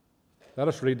Let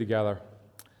us read together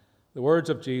the words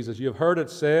of Jesus. You have heard it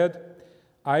said,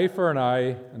 eye for an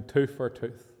eye and tooth for a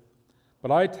tooth.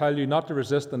 But I tell you not to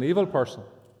resist an evil person.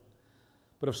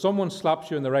 But if someone slaps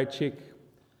you in the right cheek,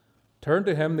 turn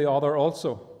to him the other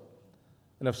also.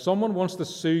 And if someone wants to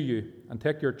sue you and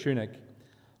take your tunic,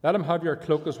 let him have your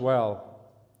cloak as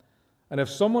well. And if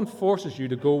someone forces you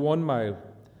to go 1 mile,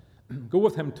 go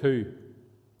with him 2.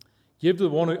 Give to the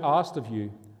one who asked of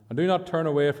you, and do not turn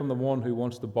away from the one who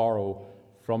wants to borrow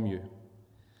from you.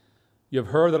 You have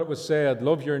heard that it was said,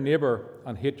 love your neighbor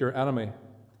and hate your enemy.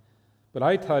 But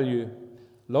I tell you,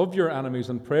 love your enemies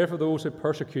and pray for those who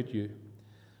persecute you,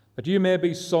 that you may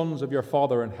be sons of your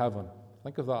Father in heaven.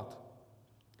 Think of that.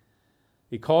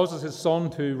 He causes his sun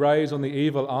to rise on the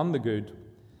evil and the good,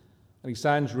 and he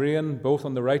sends rain both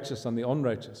on the righteous and the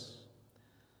unrighteous.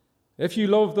 If you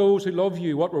love those who love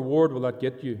you, what reward will that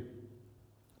get you?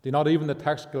 Do not even the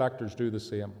tax collectors do the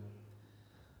same?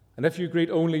 And if you greet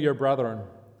only your brethren,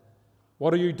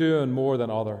 what are you doing more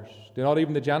than others? Do not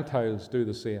even the Gentiles do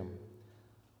the same?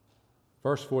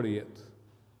 Verse 48,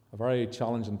 a very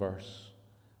challenging verse.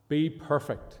 Be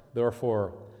perfect,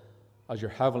 therefore, as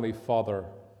your heavenly Father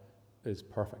is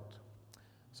perfect.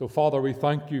 So, Father, we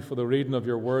thank you for the reading of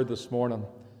your word this morning.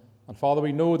 And, Father,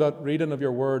 we know that reading of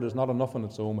your word is not enough on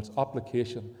its own. It's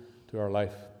application to our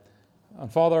life.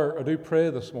 And, Father, I do pray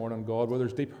this morning, God, where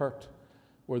there's deep hurt,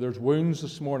 where there's wounds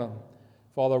this morning,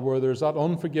 Father, where there's that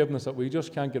unforgiveness that we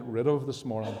just can't get rid of this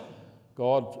morning,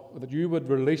 God, that you would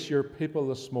release your people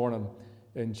this morning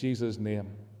in Jesus' name.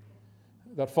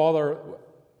 That, Father,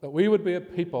 that we would be a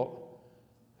people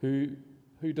who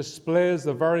displays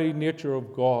the very nature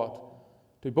of God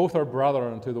to both our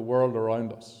brethren and to the world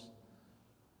around us.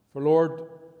 For, Lord,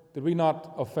 did we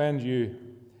not offend you?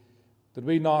 Did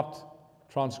we not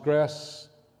transgress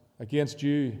against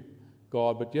you,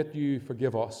 God, but yet you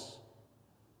forgive us?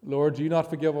 Lord, do you not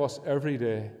forgive us every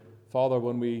day, Father,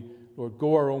 when we, Lord,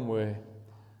 go our own way?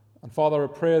 And Father, I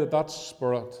pray that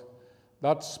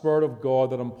Spirit of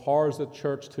God that empowers the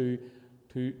church to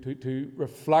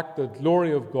reflect the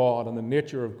glory of God and the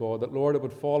nature of God, that, Lord, it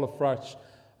would fall afresh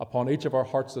upon each of our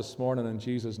hearts this morning in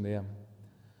Jesus' name.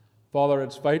 Father,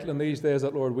 it's vital in these days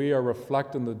that, Lord, we are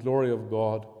reflecting the glory of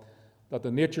God, that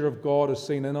the nature of God is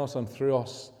seen in us and through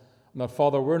us, and that,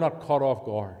 Father, we're not caught off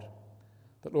guard.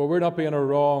 That, Lord, we're not being a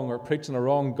wrong or preaching a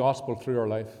wrong gospel through our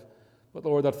life, but,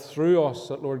 Lord, that through us,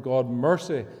 that, Lord God,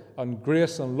 mercy and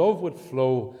grace and love would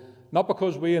flow, not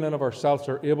because we in and of ourselves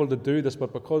are able to do this,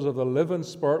 but because of the living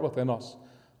Spirit within us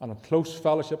and a close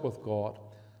fellowship with God.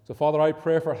 So, Father, I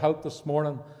pray for help this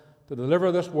morning to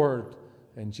deliver this word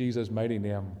in Jesus' mighty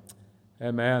name.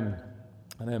 Amen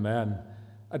and amen.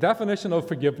 A definition of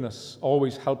forgiveness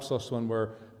always helps us when we're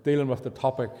dealing with a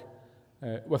topic.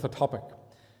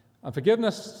 And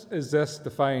forgiveness is this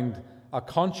defined: a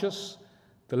conscious,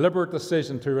 deliberate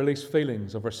decision to release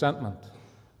feelings of resentment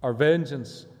or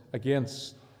vengeance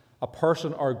against a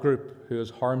person or group who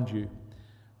has harmed you,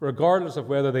 regardless of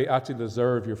whether they actually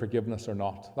deserve your forgiveness or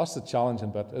not. That's the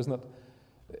challenging bit, isn't it?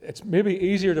 It's maybe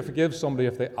easier to forgive somebody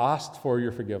if they asked for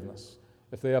your forgiveness,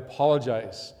 if they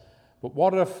apologize. But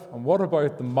what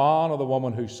about the man or the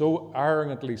woman who so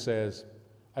arrogantly says,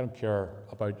 I don't care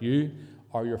about you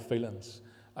or your feelings?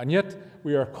 And yet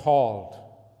we are called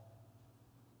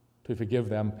to forgive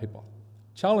them people.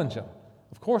 Challenging.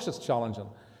 Of course it's challenging.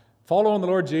 Following the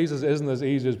Lord Jesus isn't as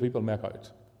easy as people make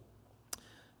out.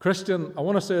 Christian, I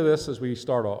want to say this as we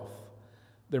start off.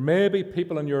 There may be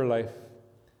people in your life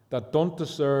that don't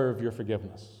deserve your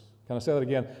forgiveness. Can I say that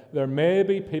again? There may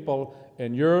be people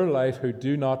in your life who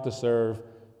do not deserve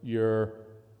your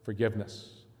forgiveness.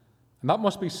 And that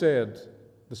must be said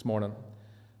this morning.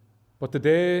 But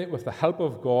today, with the help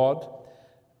of God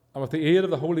and with the aid of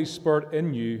the Holy Spirit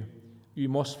in you, you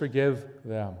must forgive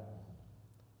them.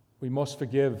 We must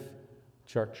forgive,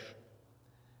 church,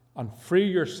 and free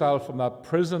yourself from that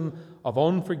prison of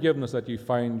unforgiveness that you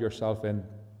find yourself in.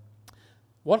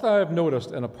 What I have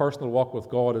noticed in a personal walk with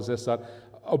God is this, that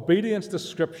obedience to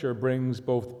Scripture brings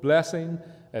both blessing,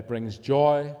 it brings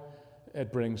joy,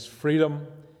 it brings freedom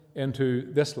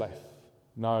into this life.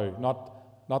 Now,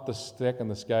 not the stick in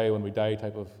the sky when we die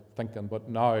type of thinking, but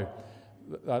now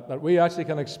that we actually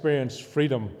can experience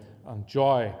freedom and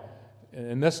joy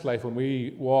in this life when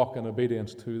we walk in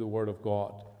obedience to the Word of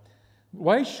God.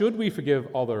 Why should we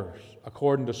forgive others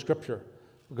according to Scripture?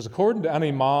 Because according to any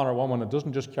man or woman, it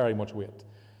doesn't just carry much weight.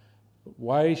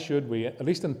 Why should we, at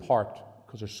least in part,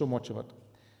 because there's so much of it?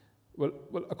 Well,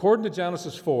 according to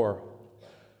Genesis 4,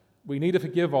 we need to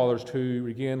forgive others to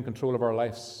regain control of our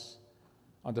lives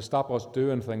and to stop us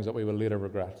doing things that we will later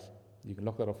regret. You can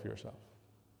look that up for yourself.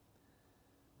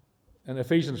 In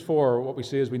Ephesians 4, what we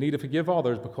say is we need to forgive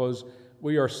others because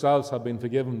we ourselves have been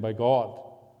forgiven by God.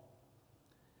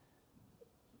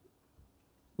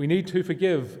 We need to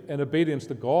forgive in obedience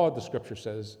to God, the Scripture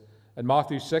says. In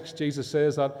Matthew 6, Jesus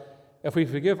says that if we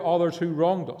forgive others who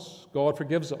wronged us, God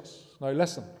forgives us. Now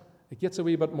listen, it gets a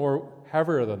wee bit more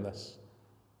heavier than this.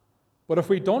 But if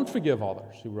we don't forgive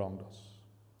others who wronged us,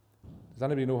 does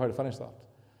anybody know how to finish that?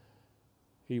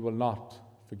 He will not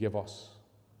forgive us.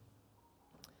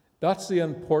 That's the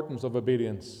importance of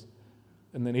obedience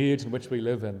in the age in which we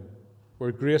live in,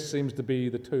 where grace seems to be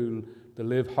the tool to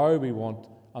live how we want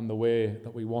and the way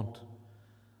that we want.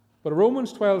 But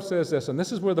Romans 12 says this, and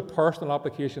this is where the personal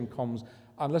application comes.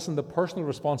 And listen, the personal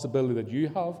responsibility that you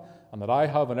have and that I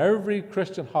have and every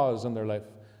Christian has in their life.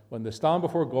 When they stand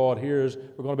before God, we're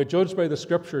going to be judged by the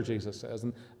Scripture, Jesus says.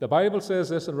 And the Bible says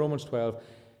this in Romans 12,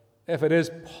 if it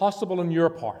is possible on your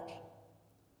part,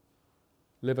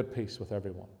 live at peace with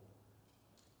everyone.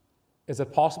 Is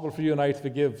it possible for you and I to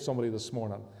forgive somebody this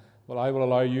morning? Well, I will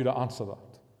allow you to answer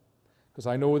that. Because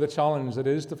I know the challenge it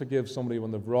is to forgive somebody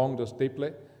when they've wronged us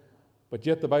deeply. But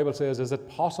yet the Bible says, is it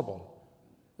possible?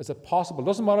 Is it possible? It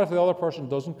doesn't matter if the other person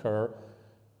doesn't care.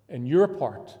 In your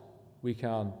part, we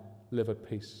can live at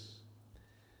peace.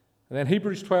 And then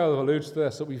Hebrews 12 alludes to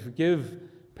this, that we forgive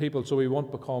people so we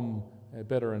won't become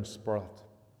bitter in spirit.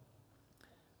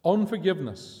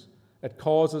 Unforgiveness, it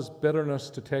causes bitterness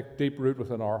to take deep root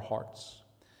within our hearts.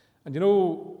 And you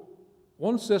know,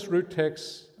 once this root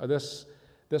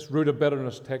this root of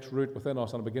bitterness takes root within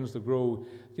us and it begins to grow,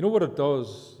 you know what it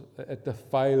does? It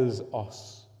defiles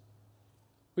us.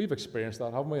 We've experienced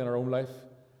that, haven't we, in our own life?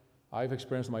 I've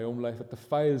experienced in my own life. It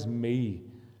defiles me.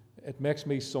 It makes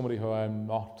me somebody who I'm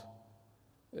not.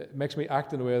 It makes me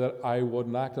act in a way that I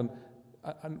wouldn't act. And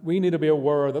we need to be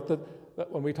aware that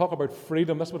when we talk about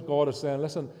freedom, that's what God is saying.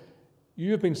 Listen,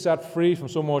 you have been set free from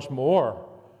so much more.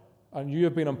 And you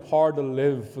have been empowered to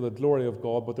live for the glory of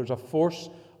God. But there's a force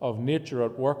of nature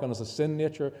at work, and it's a sin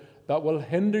nature that will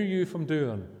hinder you from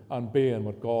doing and being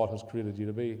what God has created you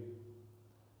to be.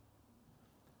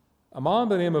 A man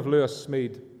by the name of Lewis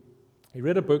Smead, he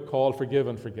read a book called Forgive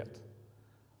and Forget.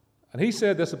 And he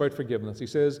said this about forgiveness. He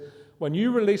says, when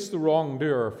you release the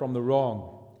wrongdoer from the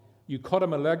wrong, you cut a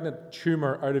malignant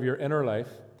tumor out of your inner life,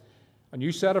 and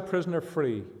you set a prisoner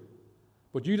free,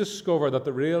 but you discover that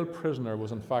the real prisoner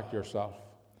was in fact yourself.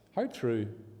 How true?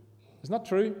 Isn't that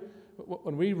true?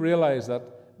 When we realize that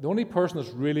the only person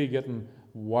that's really getting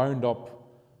wound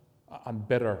up and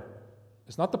bitter,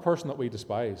 it's not the person that we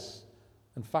despise.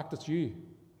 In fact, it's you.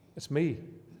 It's me.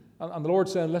 And the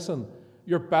Lord's saying, listen,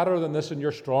 you're better than this and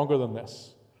you're stronger than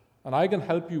this. And I can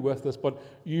help you with this, but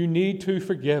you need to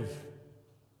forgive.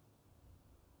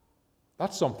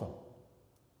 That's something.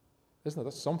 Isn't it?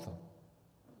 That's something.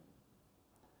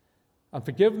 And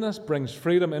forgiveness brings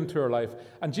freedom into our life.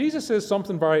 And Jesus says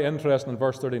something very interesting in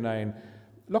verse 39.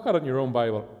 Look at it in your own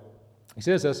Bible. He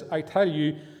says this, I tell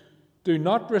you, do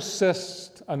not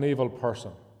resist an evil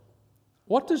person.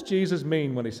 What does Jesus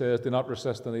mean when he says, do not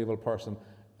resist an evil person?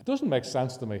 It doesn't make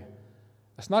sense to me.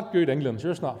 It's not good English.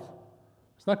 Sure it's not.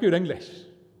 It's not good English.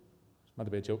 It's meant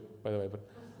to be a joke, by the way, but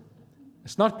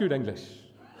it's not good English.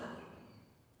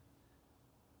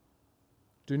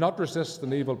 Do not resist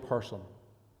an evil person.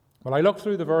 When I look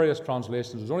through the various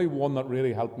translations, there's only one that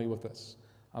really helped me with this.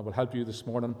 I will help you this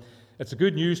morning. It's a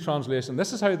Good News translation.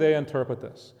 This is how they interpret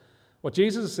this. What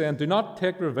Jesus is saying, do not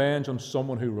take revenge on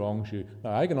someone who wrongs you.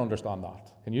 Now, I can understand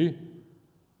that. Can you?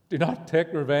 Do not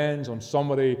take revenge on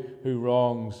somebody who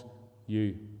wrongs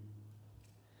you.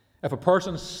 If a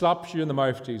person slaps you in the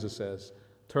mouth, Jesus says,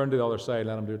 turn to the other side,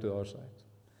 let him do it to the other side.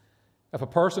 If a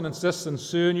person insists on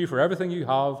suing you for everything you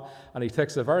have, and he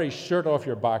takes the very shirt off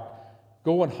your back,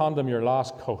 go and hand him your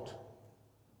last coat.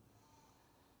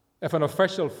 If an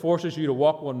official forces you to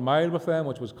walk 1 mile with them,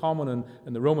 which was common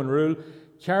in the Roman rule,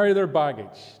 carry their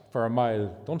baggage for a mile.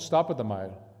 Don't stop at the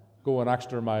mile. Go an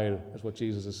extra mile, is what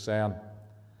Jesus is saying.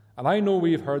 And I know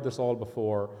we've heard this all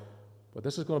before, but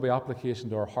this is going to be application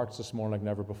to our hearts this morning like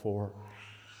never before.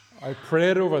 I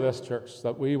prayed over this church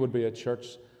that we would be a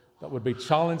church that would be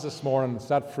challenged this morning and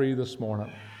set free this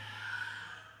morning.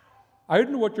 I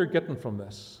don't know what you're getting from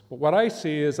this, but what I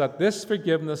see is that this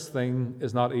forgiveness thing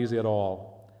is not easy at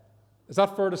all. Is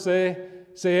that fair to say?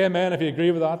 Say amen if you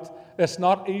agree with that. It's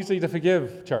not easy to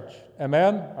forgive, church.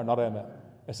 Amen or not amen?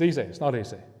 It's easy. It's not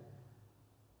easy.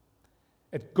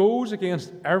 It goes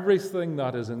against everything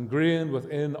that is ingrained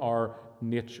within our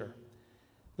nature.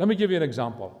 Let me give you an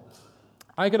example.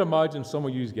 I can imagine some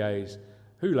of you guys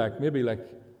who maybe like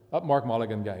that Mark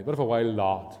Mulligan guy, bit of a wild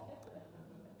lad.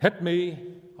 Hit me,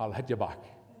 I'll hit you back.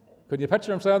 Could you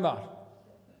picture him saying that?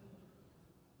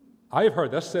 I've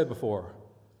heard this said before,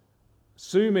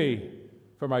 sue me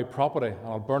for my property and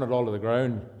I'll burn it all to the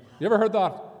ground. You ever heard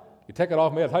that? You take it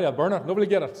off me, I'll tell you I'll burn it, nobody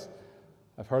get it.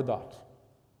 I've heard that.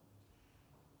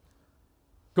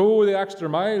 Go the extra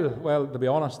mile. Well, to be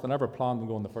honest, I never planned on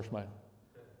going the first mile,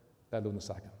 let alone the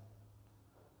second.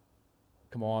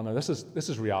 Come on, now this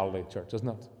is reality, church, isn't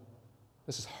it?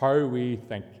 This is how we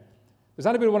think. Does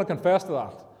anybody want to confess to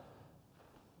that?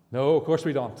 No, of course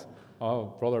we don't. Oh,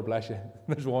 brother, bless you.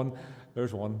 There's one.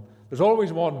 There's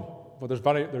always one, but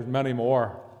there's many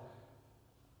more.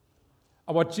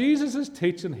 And what Jesus is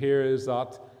teaching here is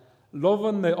that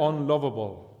loving the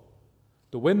unlovable,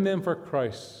 to win them for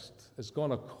Christ, is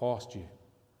going to cost you.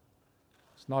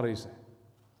 It's not easy.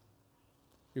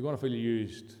 You're going to feel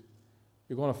used.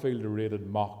 You're going to feel derated,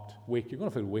 mocked, weak. You're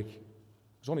going to feel weak.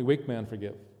 Because only weak men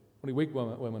forgive. Only weak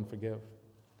women forgive.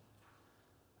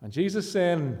 And Jesus is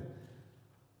saying,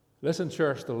 listen,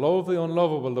 church, to love the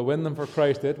unlovable, to win them for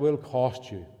Christ, it will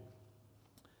cost you.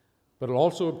 But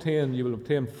you will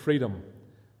obtain freedom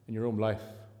in your own life.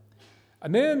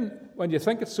 And then, when you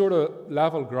think it's sort of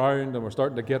level ground and we're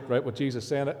starting to get right what Jesus is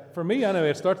saying, for me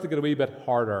anyway, it starts to get a wee bit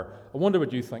harder. I wonder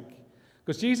what you think.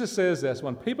 Because Jesus says this,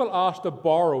 when people ask to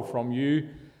borrow from you,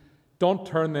 don't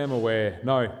turn them away.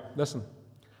 Now, listen,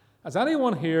 has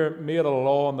anyone here made a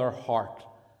law in their heart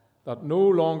that no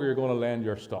longer you're going to lend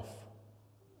your stuff?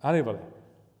 Anybody?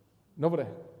 Nobody?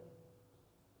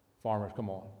 Farmers, come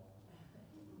on.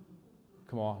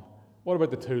 Come on. What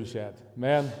about the tool shed?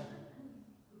 Man,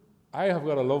 I have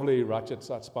got a lovely ratchet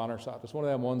set, spanner set. It's one of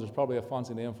them ones, there's probably a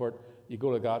fancy name for it. You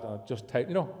go to that and it just tight.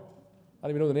 I don't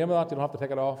even know the name of that. You don't have to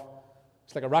take it off.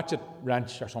 It's like a ratchet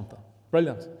wrench or something.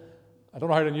 Brilliant. I don't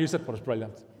know how to use it, but it's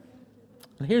brilliant.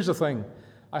 And here's the thing.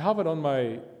 I have it on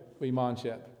my wee man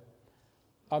shed.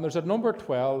 And there's a number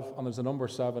 12 and there's a number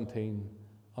 17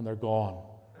 and they're gone.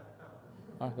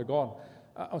 They're gone.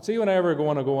 I'll see whenever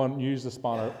I go and use the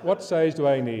spanner, what size do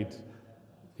I need?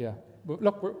 Yeah. But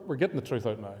look, we're getting the truth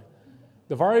out now.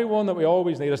 The very one that we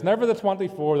always need. It's never the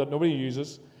 24 that nobody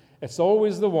uses. It's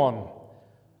always the one.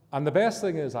 And the best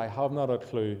thing is I have not a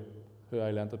clue who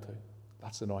I lent it to.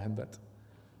 That's the annoying bit.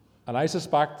 And I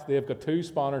suspect they've got 2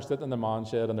 spanners sitting in the man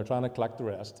shed and they're trying to collect the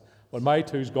rest. Well, my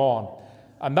 2's gone.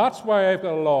 And that's why I've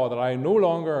got a law that I no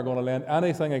longer are going to lend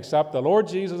anything except the Lord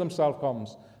Jesus himself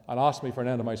comes and asks me for an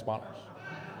end of my spanners.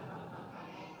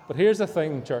 But here's the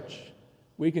thing, church.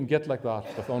 We can get like that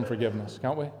with unforgiveness,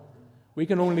 can't we? We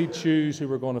can only choose who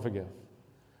we're going to forgive.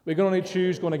 We can only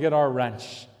choose who's going to get our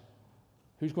wrench,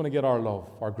 who's going to get our love,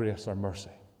 our grace, our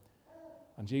mercy.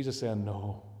 And Jesus saying,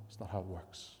 no, it's not how it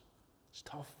works. It's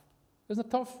tough. Isn't it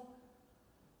tough?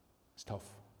 It's tough.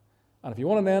 And if you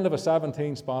want an end of a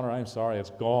 17 spanner, I'm sorry, it's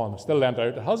gone. It's still lent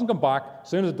out. It hasn't come back. As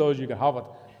soon as it does, you can have it.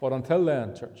 But until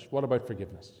then, church, what about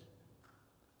forgiveness?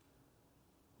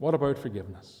 What about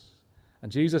forgiveness?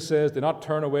 And Jesus says, do not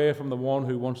turn away from the one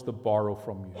who wants to borrow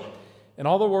from you. In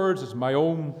other words, it's my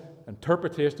own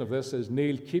interpretation of this is,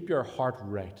 Neil, keep your heart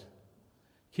right.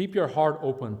 Keep your heart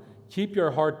open. Keep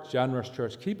your heart generous,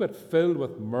 church. Keep it filled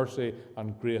with mercy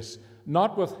and grace,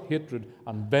 not with hatred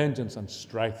and vengeance and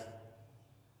strife.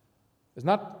 It's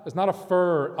not a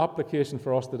fair application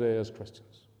for us today as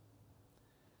Christians.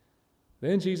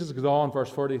 Then Jesus goes on,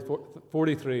 verse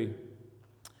 43.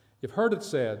 You've heard it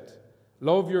said,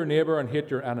 love your neighbor and hate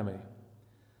your enemy.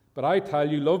 But I tell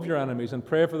you, love your enemies and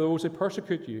pray for those who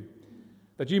persecute you,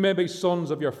 that you may be sons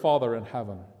of your Father in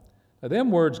heaven. Now, them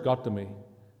words got to me,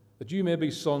 that you may be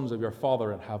sons of your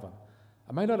Father in heaven.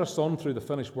 Am I not a son through the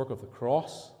finished work of the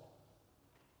cross?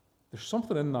 There's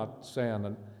something in that saying,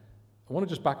 and I want to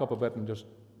just back up a bit and just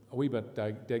a wee bit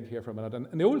dig here for a minute. And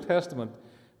in the Old Testament,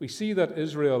 we see that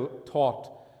Israel taught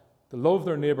to love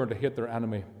their neighbor and to hate their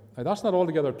enemy. Now, that's not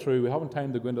altogether true. We haven't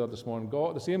time to go into that this morning.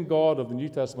 God, the same God of the New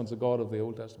Testament is the God of the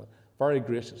Old Testament. Very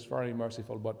gracious, very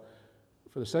merciful. But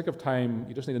for the sake of time,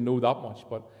 you just need to know that much.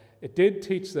 But it did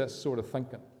teach this sort of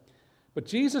thinking. But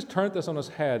Jesus turned this on his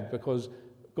head because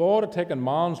God had taken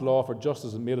man's law for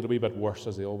justice and made it a wee bit worse,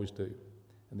 as they always do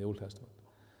in the Old Testament.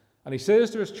 And he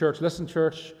says to his church, listen,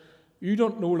 church, you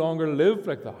don't no longer live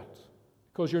like that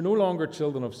because you're no longer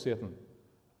children of Satan.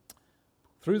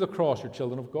 Through the cross, you're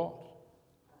children of God.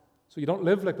 So you don't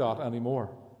live like that anymore.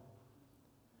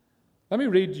 Let me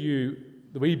read you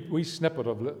the wee snippet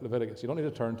of Leviticus. You don't need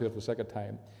to turn to it for the sake of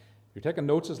time. If you're taking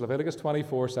notes, it's Leviticus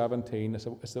 24:17.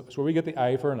 It's where we get the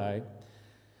eye for an eye.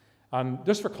 And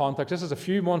just for context, this is a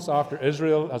few months after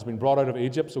Israel has been brought out of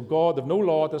Egypt. So God, they've no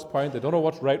law at this point. They don't know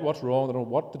what's right, what's wrong. They don't know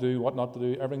what to do, what not to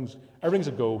do. Everything's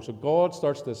a go. So God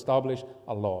starts to establish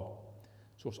a law.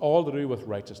 So it's all to do with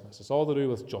righteousness. It's all to do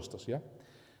with justice, yeah?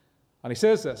 And he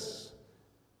says this,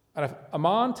 And if a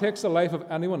man takes the life of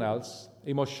anyone else,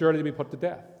 he must surely be put to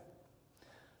death.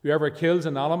 Whoever kills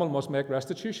an animal must make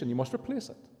restitution. You must replace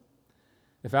it.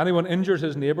 If anyone injures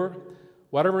his neighbour,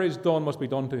 whatever is done must be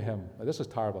done to him. Now, this is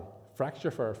terrible.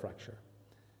 Fracture for a fracture.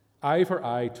 Eye for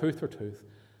eye, tooth for tooth.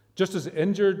 Just as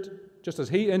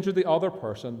he injured the other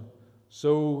person,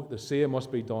 so the same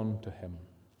must be done to him.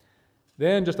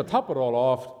 Then, just to top it all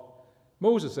off,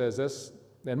 Moses says this.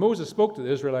 Then Moses spoke to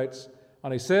the Israelites,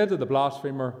 and he said to the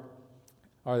blasphemer,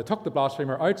 or they took the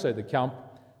blasphemer outside the camp,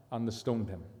 and they stoned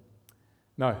him.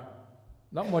 Now,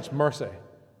 not much mercy,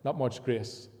 not much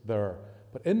grace there.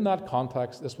 But in that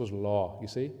context, this was law, you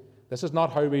see. This is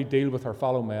not how we deal with our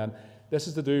fellow men. This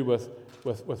is to do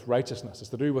with righteousness. It's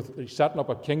to do with setting up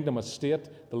a kingdom, a state.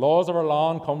 The laws of our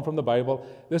land come from the Bible.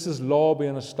 This is law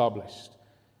being established.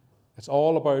 It's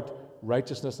all about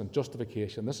righteousness and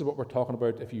justification. This is what we're talking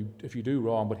about if you do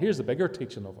wrong. But here's the bigger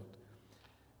teaching of it.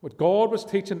 What God was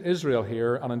teaching Israel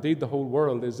here, and indeed the whole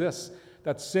world, is this,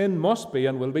 that sin must be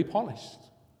and will be punished.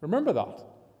 Remember that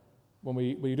when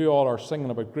we do all our singing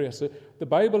about grace. The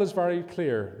Bible is very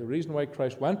clear. The reason why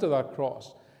Christ went to that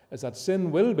cross is that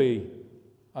sin will be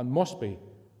and must be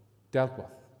dealt with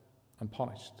and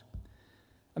punished.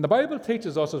 And the Bible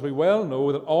teaches us, as we well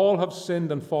know, that all have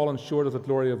sinned and fallen short of the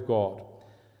glory of God,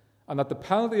 and that the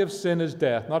penalty of sin is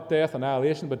death, not death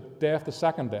annihilation, but death, the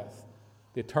second death.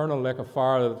 The eternal lake of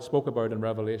fire that it spoke about in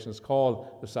Revelation is called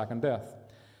the second death.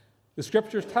 The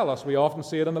Scriptures tell us, we often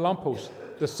see it in the lamppost,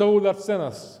 the soul that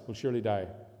sinneth will surely die.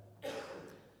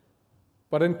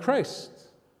 But in Christ,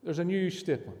 there's a new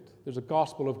statement. There's a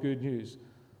gospel of good news,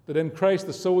 that in Christ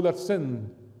the soul that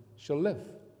sinned shall live.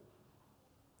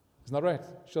 Isn't that right?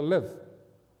 Shall live.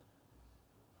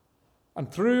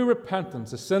 And through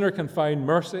repentance, a sinner can find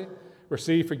mercy,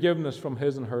 receive forgiveness from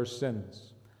his and her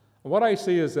sins. And what I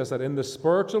see is this, that in the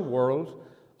spiritual world,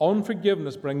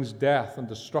 unforgiveness brings death and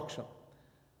destruction.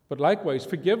 But likewise,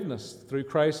 forgiveness through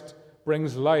Christ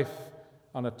brings life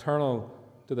and to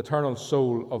the eternal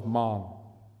soul of man.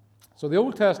 So the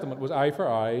Old Testament was eye for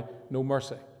eye, no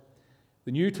mercy.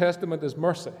 The New Testament is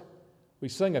mercy. We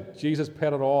sing it, Jesus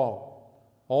paid it all.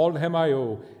 All to him I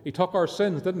owe. He took our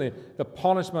sins, didn't he? The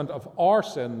punishment of our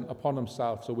sin upon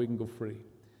himself so we can go free.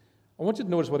 I want you to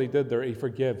notice what he did there. He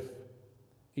forgave.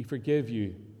 He forgave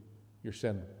you your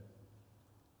sin.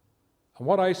 And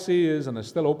what I see is, and is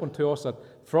still open to us, that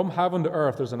from heaven to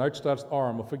earth there's an outstretched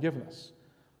arm of forgiveness.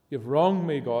 You've wronged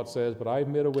me, God says, but I've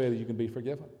made a way that you can be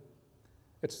forgiven.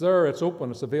 It's there, it's open,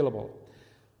 it's available.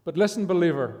 But listen,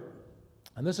 believer,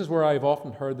 and this is where I've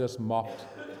often heard this mocked,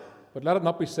 but let it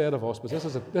not be said of us, but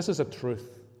this is a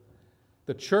truth.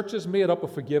 The church is made up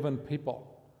of forgiven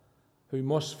people who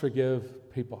must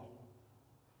forgive people.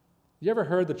 You ever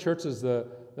heard the church is the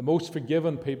most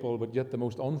forgiven people, but yet the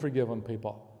most unforgiven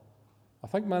people? I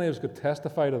think many of us could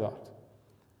testify to that.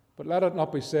 But let it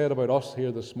not be said about us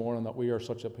here this morning that we are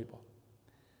such a people.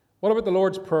 What about the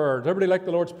Lord's Prayer? Does everybody like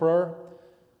the Lord's Prayer?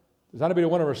 Does anybody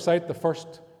want to recite the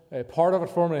first part of it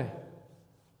for me?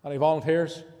 Any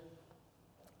volunteers?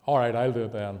 All right, I'll do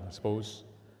it then, I suppose.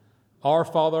 Our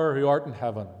Father, who art in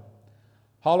heaven,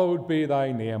 hallowed be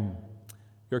thy name.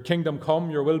 Your kingdom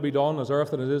come, your will be done, as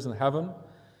earth as it is in heaven.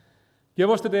 Give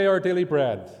us today our daily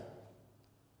bread.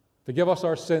 Forgive us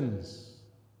our sins,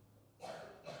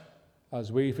 as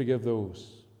we forgive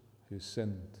those who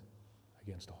sinned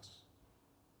against us.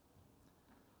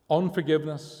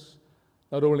 Unforgiveness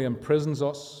not only imprisons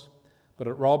us, but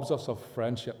it robs us of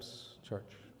friendships,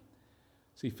 church.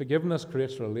 See, forgiveness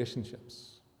creates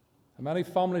relationships. And many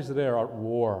families today are at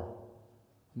war,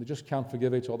 and they just can't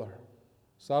forgive each other.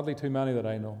 Sadly, too many that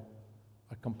I know.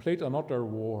 A complete and utter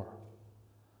war.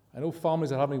 I know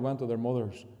families that haven't even went to their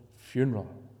mother's funeral.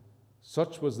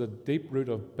 Such was the deep root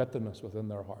of bitterness within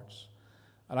their hearts.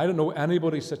 And I don't know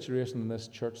anybody's situation in this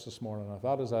church this morning. If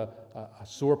that is a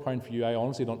sore point for you, I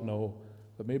honestly don't know.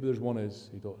 But maybe there's one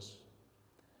who does.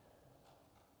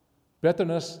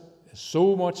 Bitterness is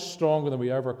so much stronger than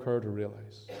we ever care to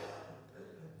realize.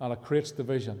 And it creates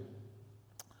division.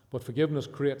 But forgiveness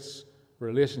creates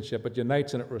relationship. It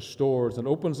unites and it restores and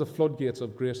opens the floodgates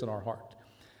of grace in our heart.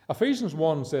 Ephesians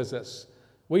 1 says this: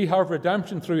 we have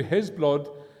redemption through his blood,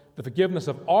 the forgiveness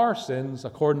of our sins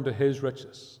according to his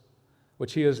riches,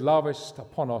 which he has lavished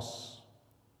upon us,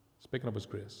 speaking of his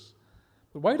grace.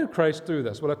 But why did Christ do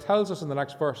this? Well, it tells us in the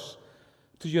next verse,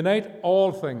 to unite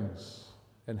all things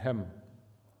in him.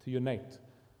 To unite.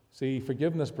 See,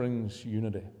 forgiveness brings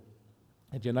unity.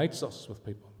 It unites us with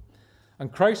people.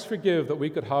 And Christ forgave that we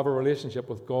could have a relationship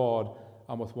with God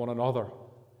and with one another.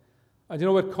 And you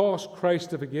know, it cost Christ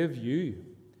to forgive you,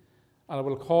 and it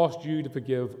will cost you to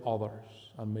forgive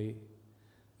others and me.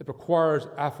 It requires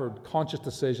effort, conscious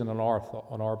decision on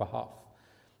our behalf.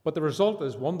 But the result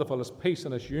is wonderful. It's peace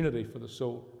and it's unity for the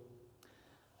soul.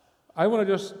 I want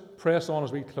to just press on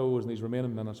as we close in these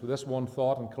remaining minutes with this one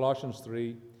thought in Colossians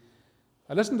 3.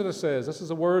 And listen to this says, this is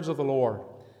the words of the Lord.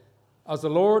 As the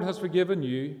Lord has forgiven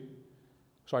you,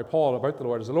 Paul about the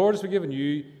Lord, as the Lord has forgiven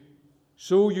you,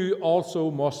 so you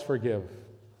also must forgive.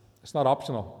 It's not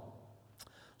optional.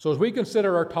 So as we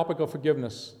consider our topic of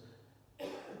forgiveness,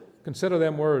 consider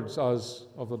them words as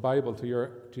of the Bible to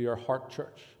your heart,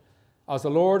 church. As the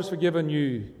Lord has forgiven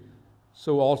you,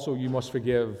 so also you must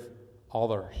forgive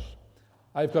others.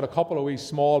 I've got a couple of wee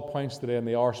small points today, and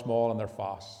they are small and they're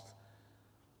fast.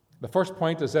 The first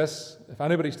point is this, if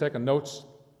anybody's taking notes,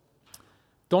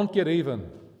 don't get even,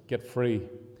 get free.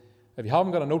 If you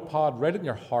haven't got a notepad, write it in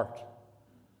your heart.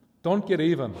 Don't get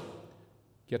even,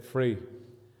 get free.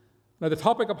 Now, the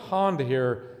topic of hand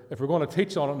here, if we're going to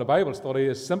teach on it in the Bible study,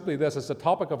 is simply this. It's the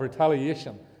topic of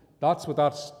retaliation. That's what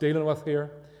that's dealing with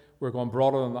here. We're going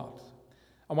broader than that.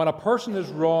 And when a person is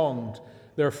wronged,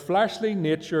 their fleshly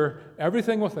nature,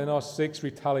 everything within us seeks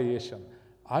retaliation.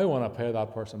 I want to pay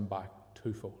that person back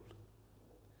twofold.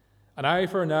 An eye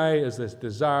for an eye is this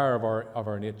desire of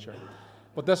our nature.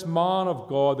 But this man of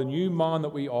God, the new man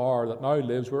that we are, that now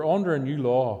lives, we're under a new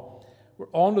law.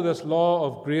 We're under this law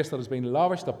of grace that has been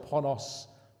lavished upon us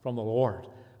from the Lord.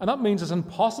 And that means it's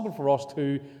impossible for us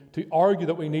to argue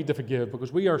that we need to forgive,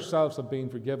 because we ourselves have been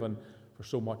forgiven for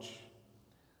so much.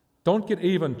 Don't get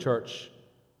even, church.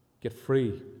 Get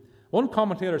free. One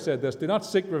commentator said this, do not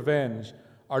seek revenge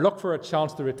or look for a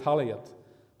chance to retaliate,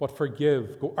 but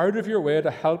forgive. Go out of your way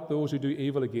to help those who do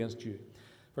evil against you.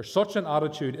 For such an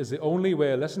attitude is the only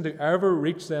way, listen, to ever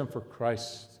reach them for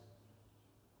Christ.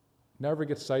 Never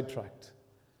get sidetracked.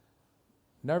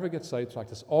 Never get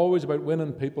sidetracked. It's always about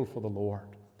winning people for the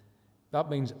Lord. That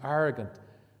means arrogant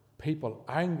people,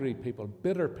 angry people,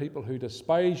 bitter people who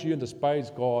despise you and despise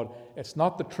God. It's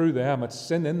not the true them, it's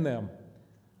sin in them.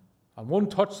 And one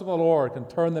touch of the Lord can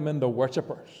turn them into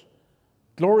worshippers.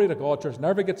 Glory to God, church.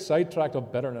 Never get sidetracked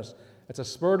of bitterness. It's a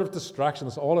spirit of distraction.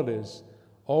 That's all it is.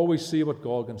 Always see what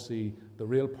God can see, the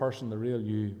real person, the real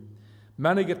you.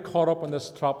 Many get caught up in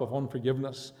this trap of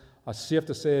unforgiveness. It's safe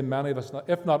to say many of us,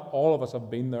 if not all of us, have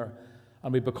been there.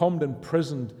 And we become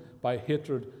imprisoned by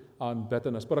hatred and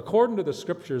bitterness. But according to the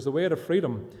Scriptures, the way to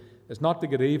freedom is not to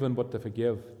get even, but to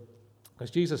forgive.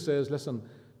 Because Jesus says, listen,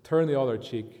 turn the other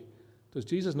cheek. Does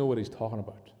Jesus know what he's talking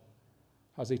about?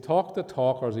 Has he talked the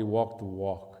talk or has he walked the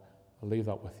walk? I'll leave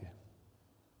that with you.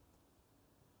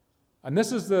 And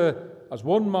this is as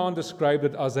one man described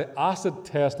it, as the acid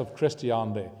test of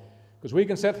Christianity. Because we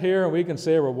can sit here and we can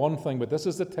say we're one thing, but this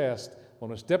is the test.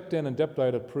 When it's dipped in and dipped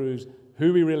out, it proves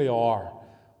who we really are.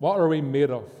 What are we made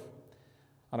of?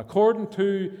 And according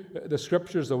to the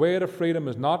Scriptures, the way to freedom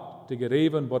is not to get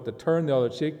even, but to turn the other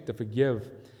cheek, to forgive.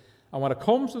 And when it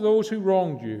comes to those who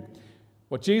wronged you,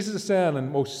 what Jesus is saying in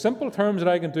most simple terms that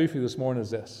I can do for you this morning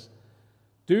is this.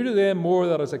 Do to them more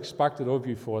that is expected of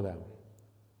you for them.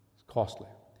 It's costly.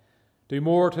 Do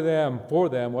more to them, for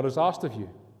them, what is asked of you.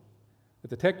 If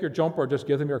they take your jumper, just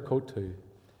give them your coat too.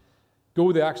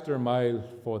 Go the extra mile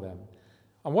for them.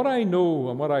 And what I know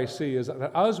and what I see is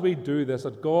that as we do this,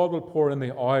 that God will pour in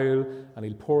the oil and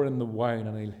he'll pour in the wine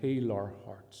and he'll heal our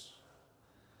hearts.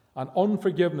 And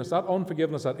unforgiveness,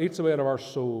 that eats away at our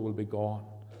soul, will be gone.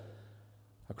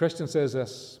 A Christian says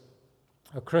this,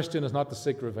 a Christian is not to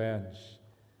seek revenge.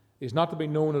 He's not to be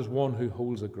known as one who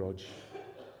holds a grudge.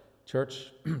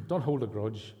 Church, don't hold a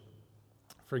grudge.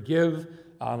 Forgive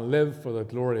and live for the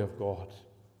glory of God.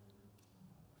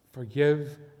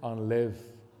 Forgive and live.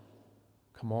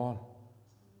 Come on,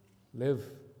 live.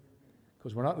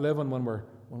 Because we're not living when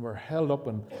we're held up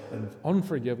in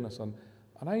unforgiveness. And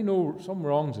I know some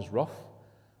wrongs is rough.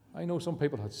 I know some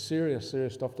people had serious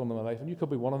stuff done in their life, and you could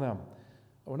be one of them.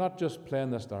 We're not just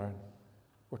playing this down.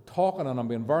 We're talking, and I'm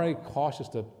being very cautious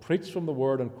to preach from the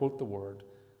Word and quote the Word.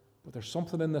 But there's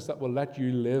something in this that will let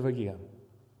you live again.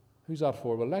 Who's that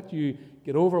for? Will let you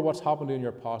get over what's happened to you in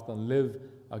your past and live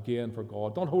again for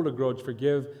God. Don't hold a grudge.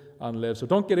 Forgive and live. So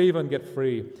don't get even, get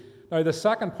free. Now, the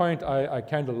second point, I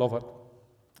kind of love it.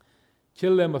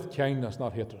 Kill them with kindness,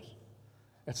 not hatred.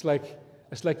 It's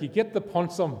like you get to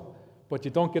punch them, but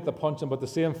you don't get to punch them, but the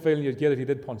same feeling you'd get if you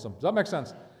did punch them. Does that make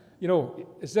sense? You know,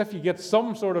 as if you get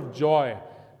some sort of joy,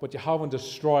 but you haven't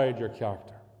destroyed your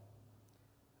character.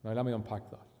 Now, let me unpack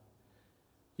that.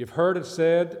 You've heard it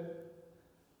said,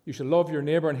 you should love your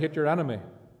neighbor and hate your enemy.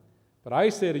 But I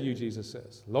say to you, Jesus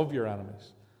says, love your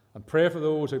enemies and pray for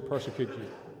those who persecute you.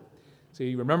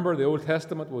 See, remember the Old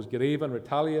Testament was get even,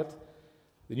 retaliate.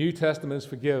 The New Testament is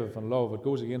forgive and love. It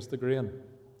goes against the grain.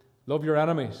 Love your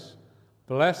enemies.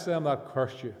 Bless them that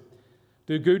curse you.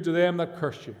 Do good to them that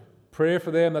curse you. Pray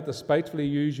for them that despitefully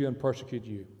use you and persecute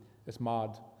you. It's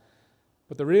mad.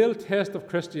 But the real test of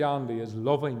Christianity is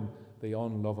loving the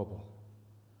unlovable.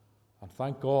 And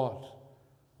thank God,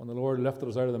 when the Lord lifted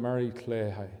us out of the miry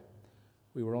clay,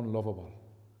 we were unlovable.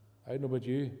 I don't know about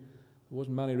you. There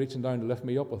wasn't many reaching down to lift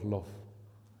me up with love.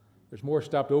 There's more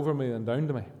stepped over me than down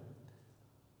to me.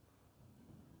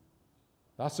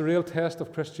 That's the real test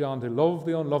of Christianity. Love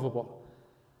the unlovable.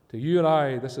 To you and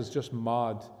I, this is just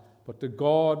mad. But to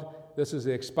God, this is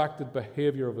the expected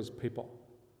behavior of his people.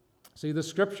 See, the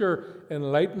Scripture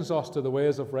enlightens us to the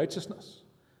ways of righteousness,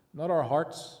 not our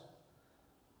hearts.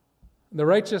 The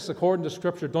righteous, according to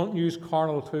Scripture, don't use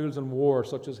carnal tools in war,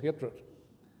 such as hatred,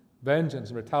 vengeance,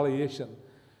 and retaliation.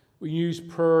 We use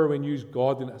prayer, we use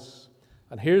godliness.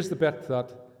 And here's the bit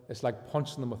that it's like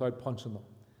punching them without punching them.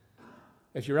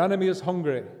 If your enemy is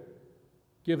hungry,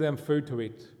 give them food to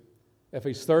eat. If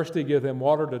he's thirsty, give them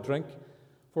water to drink.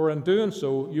 For in doing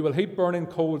so, you will heap burning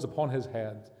coals upon his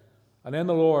head, and then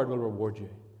the Lord will reward you.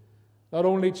 Not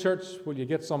only, church, will you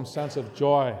get some sense of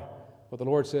joy, but the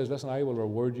Lord says, listen, I will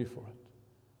reward you for it.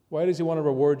 Why does he want to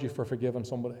reward you for forgiving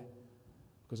somebody?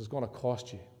 Because it's going to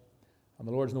cost you. And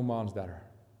the Lord's no man's debtor.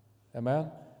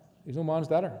 Amen? He's no man's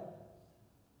debtor.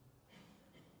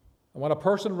 And when a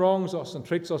person wrongs us and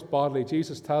treats us badly,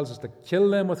 Jesus tells us to kill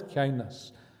them with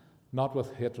kindness, not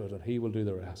with hatred, and he will do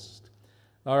the rest.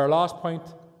 Now, our last point,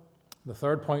 the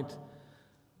third point,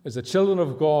 is the children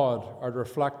of God are to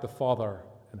reflect the Father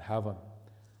in heaven.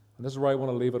 And this is where I want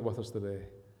to leave it with us today.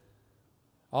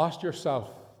 Ask yourself,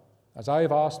 as I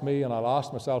have asked me, and I'll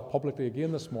ask myself publicly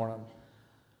again this morning,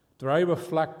 do I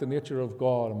reflect the nature of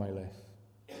God in my life?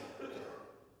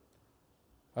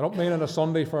 I don't mean on a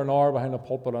Sunday for an hour behind a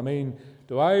pulpit. I mean,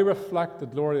 do I reflect the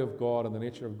glory of God and the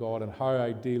nature of God and how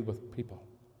I deal with people?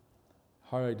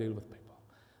 How I deal with people.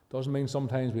 Doesn't mean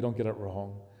sometimes we don't get it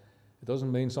wrong. It doesn't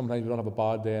mean sometimes we don't have a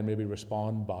bad day and maybe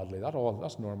respond badly.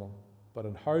 That's normal. But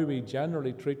in how we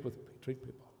generally treat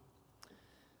people.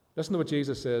 Listen to what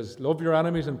Jesus says. Love your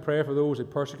enemies and pray for those who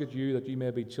persecute you, that you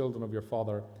may be children of your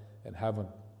Father in heaven.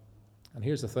 And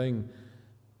here's the thing.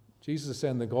 Jesus is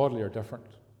saying the godly are different.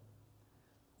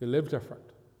 They live different.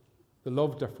 They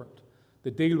love different.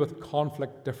 They deal with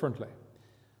conflict differently.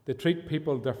 They treat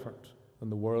people different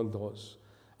than the world does.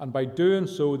 And by doing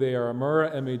so, they are a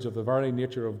mirror image of the very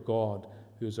nature of God,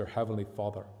 who is their heavenly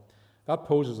Father. That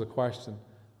poses the question,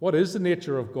 what is the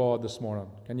nature of God this morning?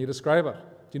 Can you describe it?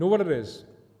 Do you know what it is?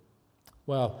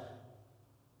 Well,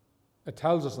 it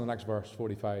tells us in the next verse,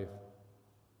 45.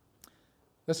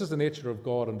 This is the nature of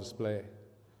God on display.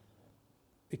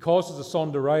 He causes the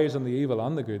sun to rise on the evil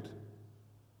and the good.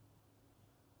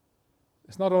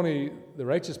 It's not only the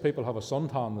righteous people have a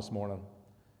suntan this morning.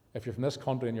 If you're from this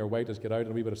country and you're white as get out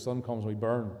and a wee bit of sun comes and we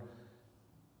burn.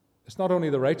 It's not only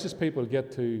the righteous people get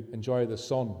to enjoy the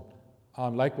sun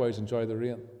and likewise enjoy the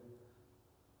rain.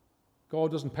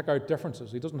 God doesn't pick out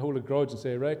differences. He doesn't hold a grudge and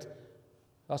say, right,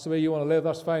 that's the way you want to live,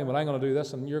 that's fine, well, I'm going to do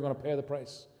this and you're going to pay the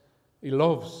price. He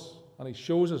loves, and he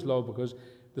shows his love because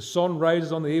the sun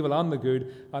rises on the evil and the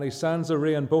good, and he sends the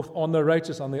rain both on the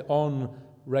righteous and the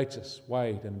unrighteous.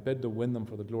 Why? To bid to win them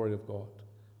for the glory of God,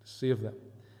 to save them.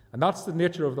 And that's the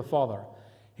nature of the Father.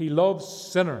 He loves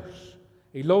sinners.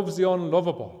 He loves the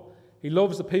unlovable. He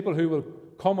loves the people who will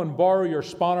come and borrow your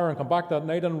spanner and come back that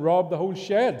night and rob the whole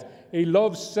shed. He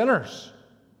loves sinners,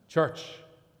 church.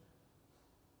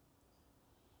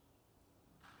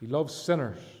 He loves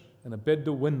sinners in a bid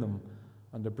to win them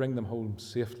and to bring them home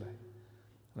safely.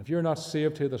 And if you're not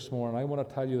saved here this morning, I want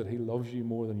to tell you that he loves you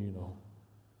more than you know.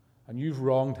 And you've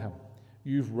wronged him.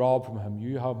 You've robbed from him.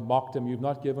 You have mocked him. You've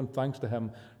not given thanks to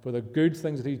him for the good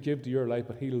things that he's given to your life,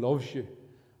 but he loves you.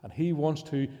 And he wants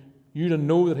you to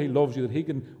know that he loves you, that he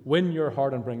can win your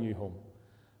heart and bring you home.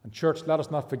 And church, let us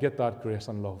not forget that grace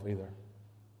and love either.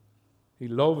 He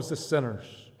loves the sinners.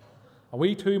 And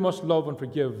we too must love and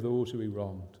forgive those who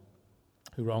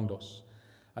wronged us.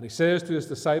 And he says to his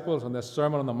disciples in this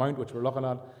Sermon on the Mount, which we're looking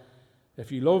at,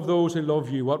 if you love those who love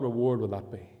you, what reward will that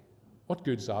be? What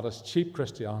good's that? It's cheap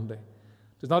Christianity.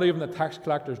 Does not even the tax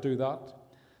collectors do that?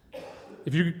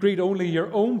 If you greet only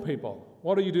your own people,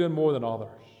 what are you doing more than others?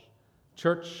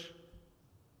 Church,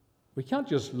 we can't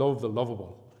just love the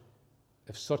lovable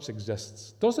if such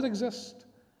exists. Does it exist?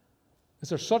 Is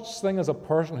there such thing as a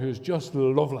person who's just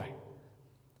lovely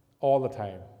all the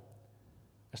time?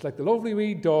 It's like the lovely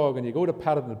wee dog, and you go to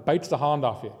pet it and it bites the hand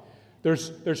off you.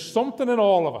 There's something in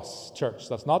all of us, church,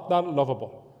 that's not that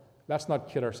lovable. Let's not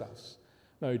kid ourselves.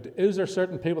 Now, is there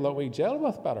certain people that we gel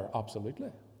with better? Absolutely.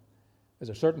 Is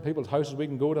there certain people's houses we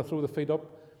can go to throw the feet up?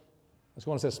 was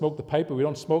going to say smoke the pipe, but we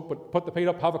don't smoke, but put the feet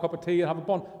up, have a cup of tea, and have a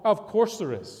bun. Of course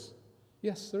there is.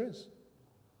 Yes, there is.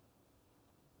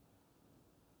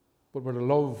 But we're to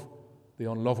love the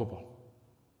unlovable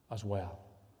as well.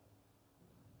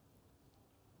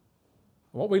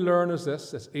 And what we learn is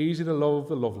this: it's easy to love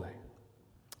the lovely,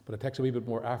 but it takes a wee bit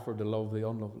more effort to love the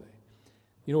unlovely.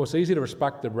 You know, it's easy to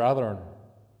respect the brethren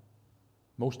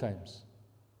most times.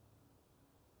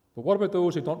 But what about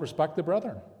those who don't respect the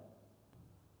brethren?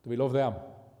 Do we love them?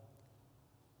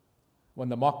 When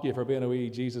they mock you for being a wee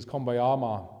Jesus come by our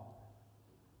man,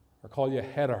 or call you a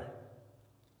header,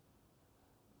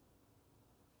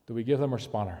 do we give them our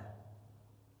spanner?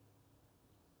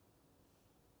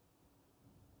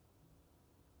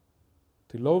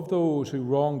 To love those who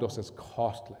wronged us is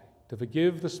costly. To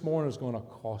forgive this morning is going to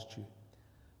cost you.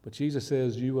 But Jesus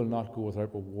says you will not go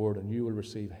without reward, and you will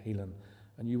receive healing,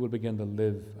 and you will begin to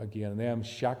live again. And them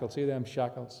shackles, see them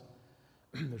shackles?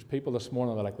 There's people this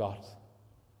morning that are like that.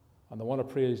 And they want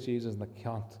to praise Jesus and they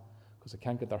can't, because they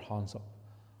can't get their hands up.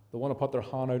 They want to put their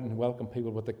hand out and welcome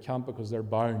people, but they can't because they're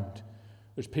bound.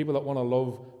 There's people that want to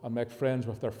love and make friends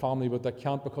with their family, but they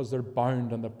can't because they're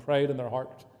bound and the pride in their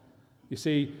heart. You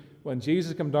see, when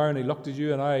Jesus came down, he looked at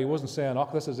you and I. He wasn't saying, oh,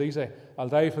 this is easy. I'll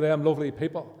die for them lovely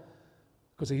people.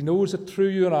 Because he knows it through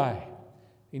you and I.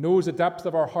 He knows the depth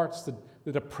of our hearts,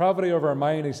 the depravity of our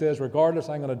mind. He says, regardless,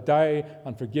 I'm going to die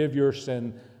and forgive your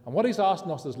sin. And what he's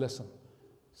asking us is, listen,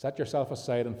 set yourself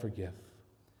aside and forgive.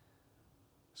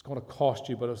 It's going to cost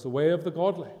you, but it's the way of the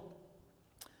godly.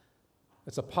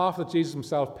 It's a path that Jesus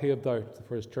himself paved out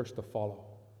for his church to follow.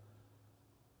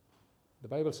 The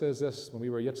Bible says this: when we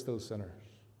were yet still sinners,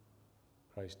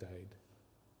 Christ died.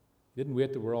 He didn't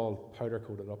wait till we're all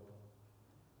powder-coated up.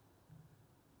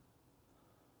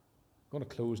 I'm going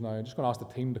to close now. I'm just going to ask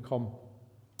the team to come.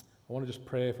 I want to just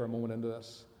pray for a moment into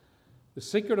this. The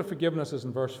secret of forgiveness is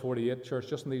in verse 48, church.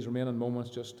 Just in these remaining moments,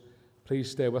 just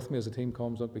please stay with me as the team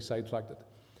comes. Don't be sidetracked.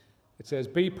 It says,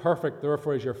 be perfect,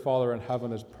 therefore as your Father in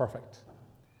heaven is perfect.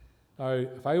 Now,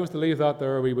 if I was to leave that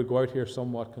there, we would go out here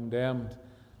somewhat condemned,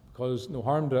 because no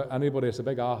harm to anybody. It's a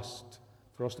big ask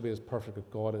for us to be as perfect as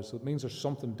God is. So it means there's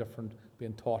something different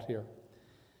being taught here.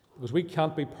 Because we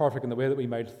can't be perfect in the way that we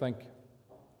might think.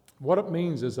 What it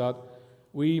means is that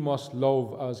we must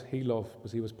love as he loved,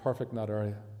 because he was perfect in that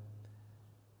area.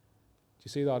 Do you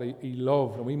see that? He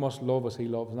loved, and we must love as he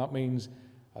loved. And that means,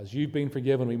 as you've been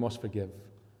forgiven, we must forgive.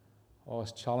 Oh,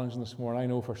 it's challenging this morning. I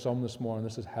know for some this morning,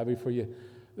 this is heavy for you.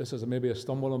 This is maybe a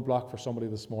stumbling block for somebody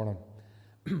this morning.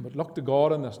 But look to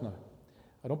God in this now.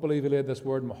 I don't believe he laid this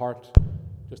word in my heart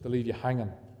just to leave you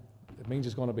hanging. It means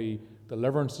there's going to be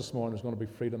deliverance this morning. There's going to be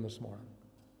freedom this morning.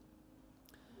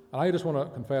 And I just want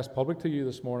to confess public to you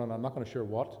this morning. I'm not going to share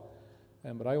what.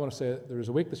 But I want to say there is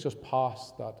a week that's just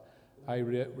passed that I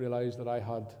realized that I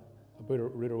had a bit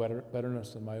of root of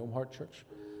bitterness in my own heart, church.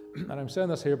 And I'm saying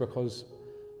this here because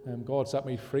God set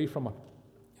me free from it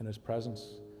in his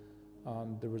presence.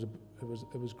 And it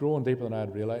was growing deeper than I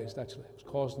had realized, actually. It was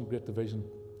causing great division.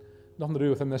 Nothing to do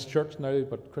within this church now,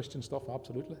 but Christian stuff,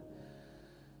 absolutely.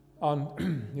 And,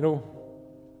 you know,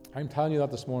 I'm telling you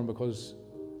that this morning because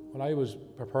when I was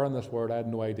preparing this word, I had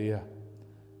no idea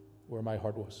where my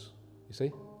heart was. You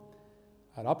see?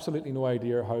 I had absolutely no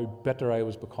idea how bitter I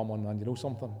was becoming. And you know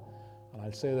something? And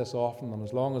I'll say this often, and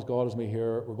as long as God has me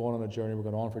here, we're going on a journey, we're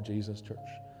going on for Jesus, church.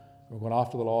 We're going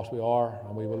after the lost, we are,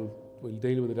 and we'll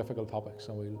deal with the difficult topics,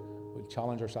 and we'll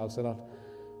challenge ourselves in it.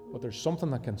 But there's something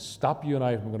that can stop you and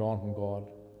I from going on from God.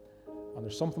 And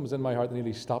there's something that's in my heart that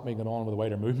nearly stopped me going on with a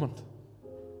wider movement.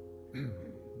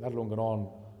 Let alone going on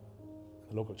in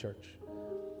the local church.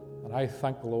 And I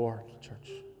thank the Lord,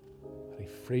 church, that he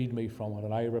freed me from it,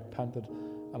 and I repented.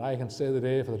 And I can say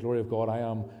today, for the glory of God, I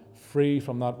am free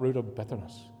from that root of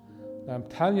bitterness. Now, I'm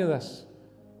telling you this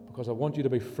because I want you to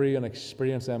be free and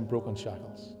experience them broken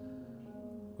shackles.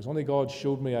 Because only God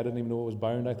showed me, I didn't even know it was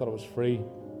bound. I thought it was free.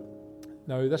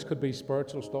 Now, this could be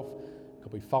spiritual stuff. It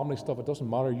could be family stuff. It doesn't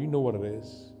matter. You know what it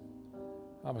is.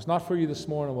 If it's not for you this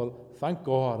morning, well, thank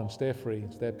God and stay free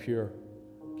and stay pure.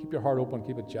 Keep your heart open.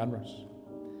 Keep it generous.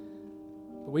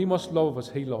 But we must love as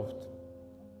he loved.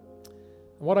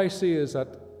 And what I see is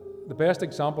that the best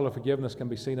example of forgiveness can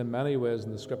be seen in many ways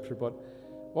in the Scripture, but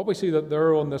what we see that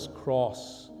there on this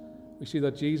cross, we see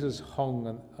that Jesus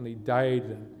hung and he died.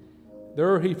 And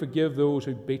there he forgave those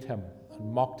who beat him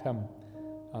and mocked him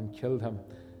and killed him.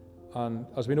 And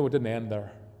as we know, it didn't end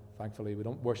there, thankfully. We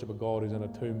don't worship a God who's in a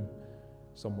tomb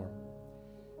somewhere.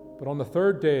 But on the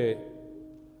third day,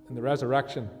 in the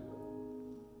resurrection,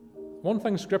 one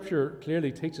thing Scripture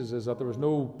clearly teaches is that there was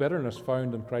no bitterness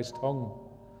found in Christ's tongue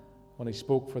when he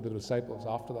spoke for the disciples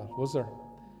after that, was there?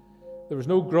 There was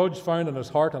no grudge found in his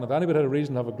heart, and if anybody had a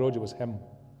reason to have a grudge, it was him.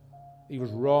 He was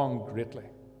wronged greatly.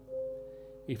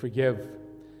 He forgave.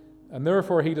 And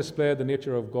therefore he displayed the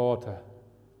nature of God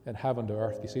in heaven to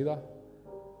earth. You see that?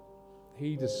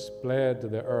 He displayed to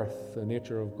the earth the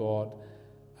nature of God.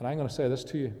 And I'm going to say this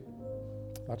to you.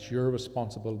 That's your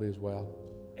responsibility as well.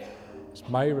 It's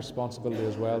my responsibility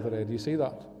as well today. Do you see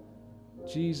that?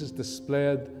 Jesus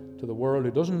displayed to the world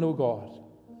who doesn't know God.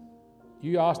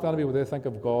 You ask anybody what they think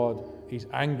of God, he's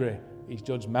angry, he's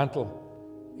judgmental,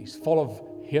 he's full of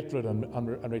hatred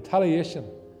and retaliation.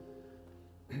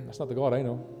 That's not the God I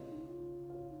know.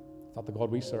 It's not the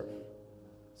God we serve.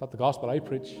 It's not the gospel I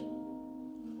preach.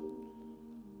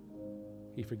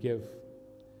 He forgave.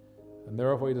 And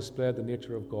therefore he displayed the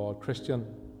nature of God. Christian,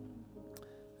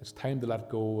 it's time to let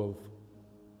go of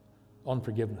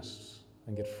unforgiveness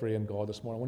and get free in God this morning.